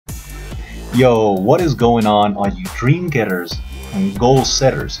Yo, what is going on all you dream getters and goal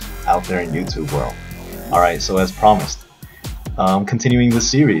setters out there in YouTube world? Alright, so as promised, continuing the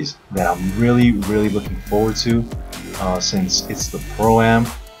series that I'm really looking forward to since it's the Pro-Am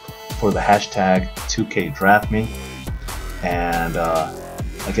for the hashtag 2K Draft Me. And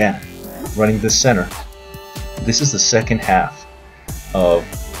again, running this center. This is the second half of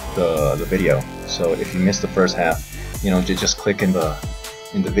the video, so if you missed the first half, you know, just click in the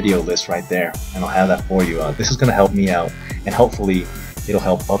video list right there and I'll have that for you. This is going to help me out, and hopefully it'll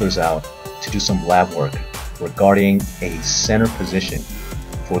help others out to do some lab work regarding a center position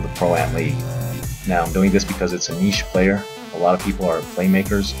for the Pro-Am League. Now I'm doing this because it's a niche player. A lot of people are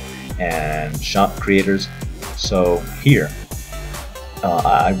playmakers and shot creators, so here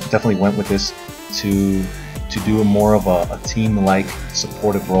I definitely went with this to do more of a team-like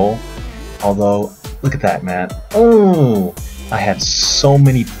supportive role. Although, look at that, man. Oh, I had so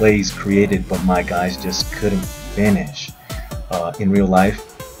many plays created, but my guys just couldn't finish. In real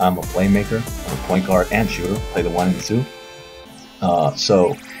life, I'm a playmaker. I'm a point guard and shooter. Play the 1 and 2.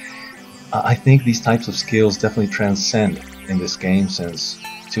 So I think these types of skills definitely transcend in this game, since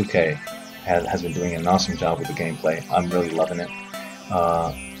 2K has been doing an awesome job with the gameplay. I'm really loving it.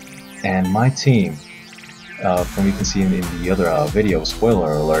 And my team, from you can see in the other video,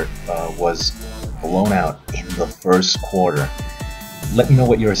 spoiler alert, was blown out in the first quarter. Let me know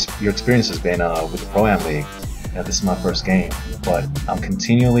what your experience has been with the Pro-Am League. This is my first game, but I'm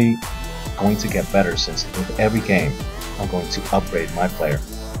continually going to get better, since with every game I'm going to upgrade my player.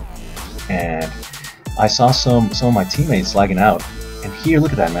 And I saw some of my teammates lagging out, and here,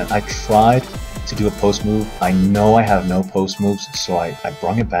 look at that, man. I tried to do a post move. I know I have no post moves, so I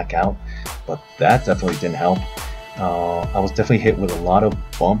brung it back out, but that definitely didn't help. I was definitely hit with a lot of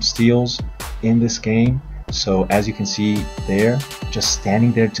bump steals in this game, so as you can see there, just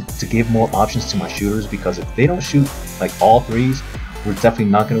standing there to give more options to my shooters, because if they don't shoot like all threes, we're definitely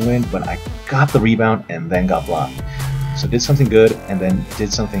not going to win. But I got the rebound and then got blocked, so did something good and then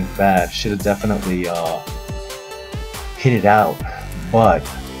did something bad. Should have definitely hit it out, but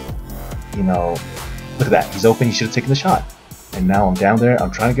you know, look at that, he's open, he should have taken the shot. And now I'm down there, I'm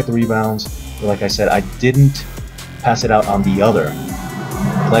trying to get the rebounds, but like I said, I didn't pass it out on the other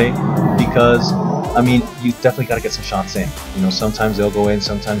play, because I mean, you definitely got to get some shots in. You know, sometimes they'll go in,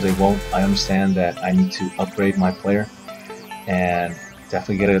 sometimes they won't. I understand that I need to upgrade my player and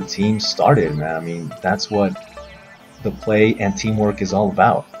definitely get a team started, man. I mean, that's what the play and teamwork is all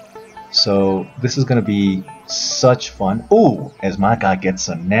about. So this is going to be such fun. Ooh, as my guy gets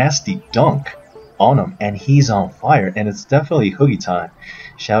a nasty dunk on him, and he's on fire, and it's definitely Hoogie time.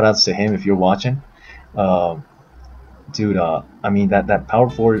 Shout outs to him if you're watching. Dude, I mean, that power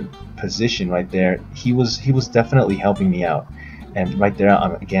forward position right there, he was definitely helping me out. And right there,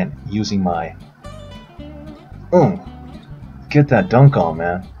 I'm again using my get that dunk on,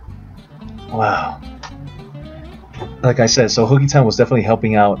 man. Wow. Like I said, so Hoogie Time was definitely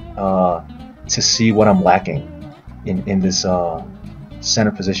helping out to see what I'm lacking in this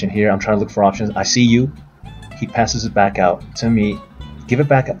center position here. I'm trying to look for options. I see you. He passes it back out to me. Give it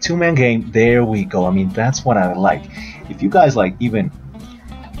back up. Two-man game. There we go. I mean, that's what I like. If you guys like even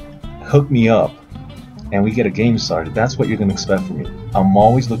hook me up and we get a game started, that's what you're going to expect from me. I'm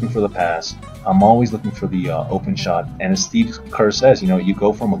always looking for the pass. I'm always looking for the open shot. And as Steve Kerr says, you know, you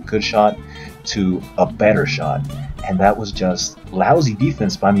go from a good shot to a better shot. And that was just lousy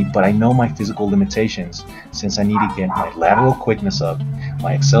defense by me, but I know my physical limitations, since I need to get my lateral quickness up,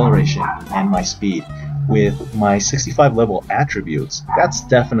 my acceleration, and my speed. With my 65 level attributes, that's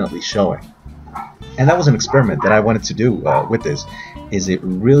definitely showing. And that was an experiment that I wanted to do with this. Is it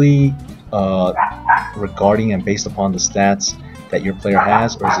really regarding and based upon the stats that your player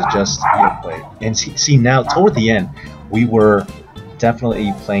has, or is it just your play? And see now, toward the end, we were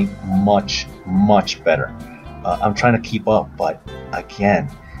definitely playing much better. I'm trying to keep up, but again,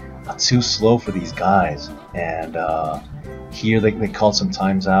 I'm too slow for these guys. And here they called some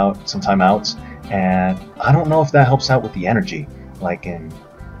timeouts, and I don't know if that helps out with the energy, like in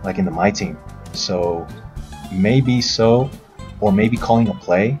the my team. So maybe so, or maybe calling a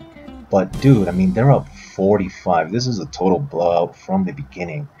play. But dude, I mean, they're up 45. This is a total blowout from the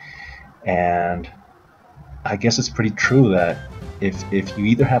beginning, and I guess it's pretty true that if you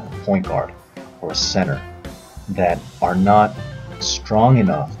either have a point guard or a center that are not strong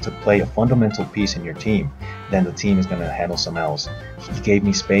enough to play a fundamental piece in your team, then the team is going to handle some else. He gave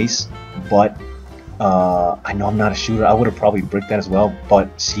me space, but I know I'm not a shooter. I would have probably bricked that as well,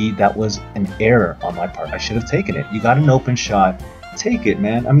 but see, that was an error on my part. I should have taken it. You got an open shot, take it,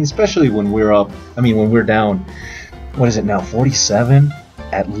 man. I mean, especially when we're up, when we're down, what is it now, 47?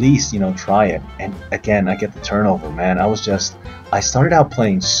 at least, try it. And again, I get the turnover, man. I started out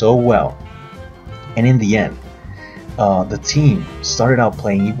playing so well, and in the end, the team started out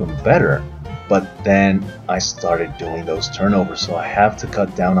playing even better, but then I started doing those turnovers, so I have to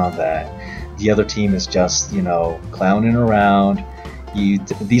cut down on that. The other team is just, clowning around.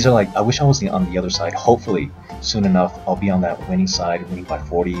 These are like, I wish I was on the other side. Hopefully, soon enough, I'll be on that winning side, winning by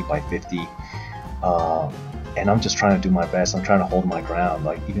 40, by 50. And I'm just trying to do my best. I'm trying to hold my ground.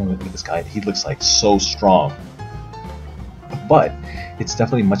 Like, even with this guy, he looks like so strong. But it's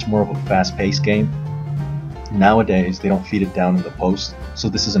definitely much more of a fast-paced game. Nowadays, they don't feed it down in the post. So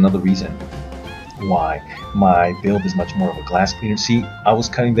this is another reason why my build is much more of a glass cleaner. See, I was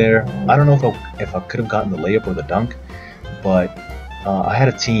cutting there. I don't know if I could have gotten the layup or the dunk, but I had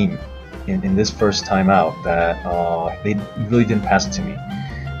a team in this first time out that they really didn't pass it to me.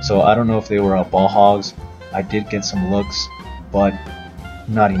 So I don't know if they were ball hogs. I did get some looks, but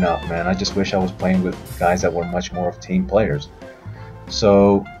not enough, man. I just wish I was playing with guys that were much more of team players.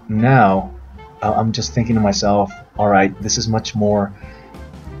 So now I'm just thinking to myself, all right, this is much more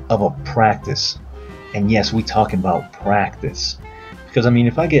of a practice. And yes, we talking about practice, because I mean,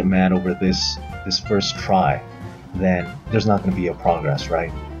 if I get mad over this first try, then there's not going to be a progress,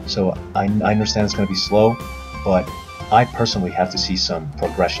 right? So I understand it's going to be slow, but I personally have to see some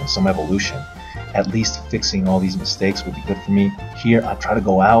progression, some evolution. At least fixing all these mistakes would be good for me. Here, I try to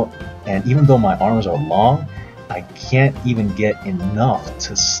go out, and even though my arms are long, I can't even get enough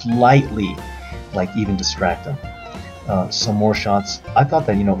to slightly, like, even distract them. Some more shots. I thought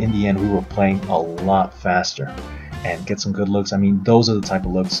that, in the end, we were playing a lot faster and get some good looks. I mean, those are the type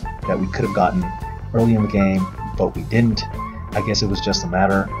of looks that we could have gotten early in the game, but we didn't. I guess it was just a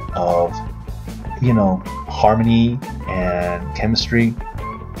matter of, harmony and chemistry.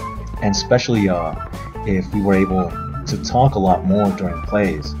 And especially if we were able to talk a lot more during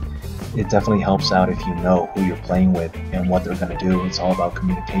plays, it definitely helps out if you know who you're playing with and what they're going to do. It's all about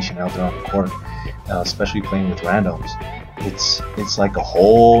communication out there on the court, especially playing with randoms. It's like a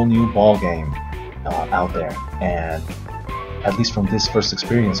whole new ball game out there. And at least from this first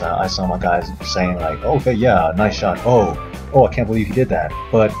experience, I saw my guys saying like, oh, okay, yeah, nice shot. Oh, I can't believe he did that.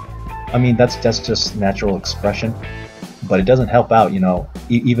 But I mean, that's just natural expression. But it doesn't help out,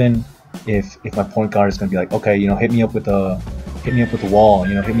 even if my point guard is going to be like, okay, hit me up with the wall,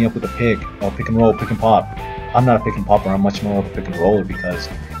 hit me up with a pick and roll, pick and pop. I'm not a pick and popper. I'm much more of a pick and roller because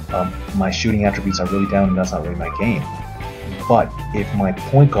my shooting attributes are really down, and that's not really my game. But if my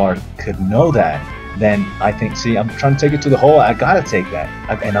point guard could know that, then I think, see, I'm trying to take it to the hole. I gotta take that,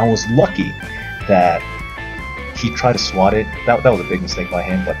 and I was lucky that he tried to swat it. That was a big mistake by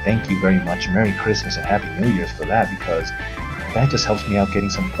him, but thank you very much. Merry Christmas and Happy New Year's for that, because that just helps me out getting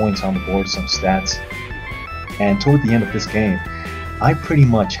some points on the board, some stats. And toward the end of this game, I pretty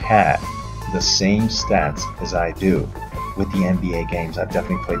much had the same stats as I do with the NBA games. I've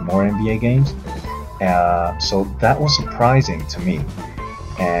definitely played more NBA games, so that was surprising to me.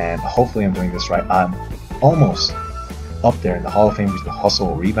 And hopefully I'm doing this right. I'm almost up there in the Hall of Fame with the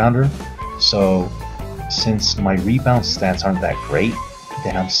hustle rebounder. So since my rebound stats aren't that great,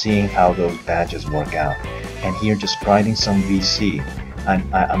 then I'm seeing how those badges work out. And here, just grinding some VC,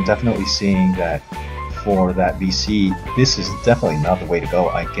 I'm definitely seeing that for that VC, this is definitely not the way to go.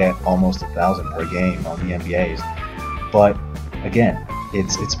 I get almost 1,000 per game on the NBAs. But again,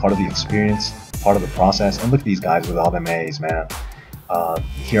 it's part of the experience, part of the process. And look at these guys with all them A's, man.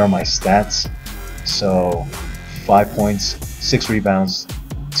 Here are my stats. So 5 points, 6 rebounds,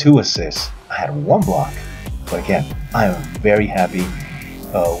 2 assists. I had 1 block. But again, I am very happy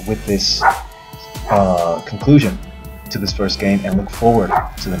with this conclusion to this first game, and look forward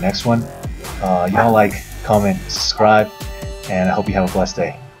to the next one. Y'all like, comment, subscribe, and I hope you have a blessed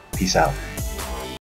day. Peace out.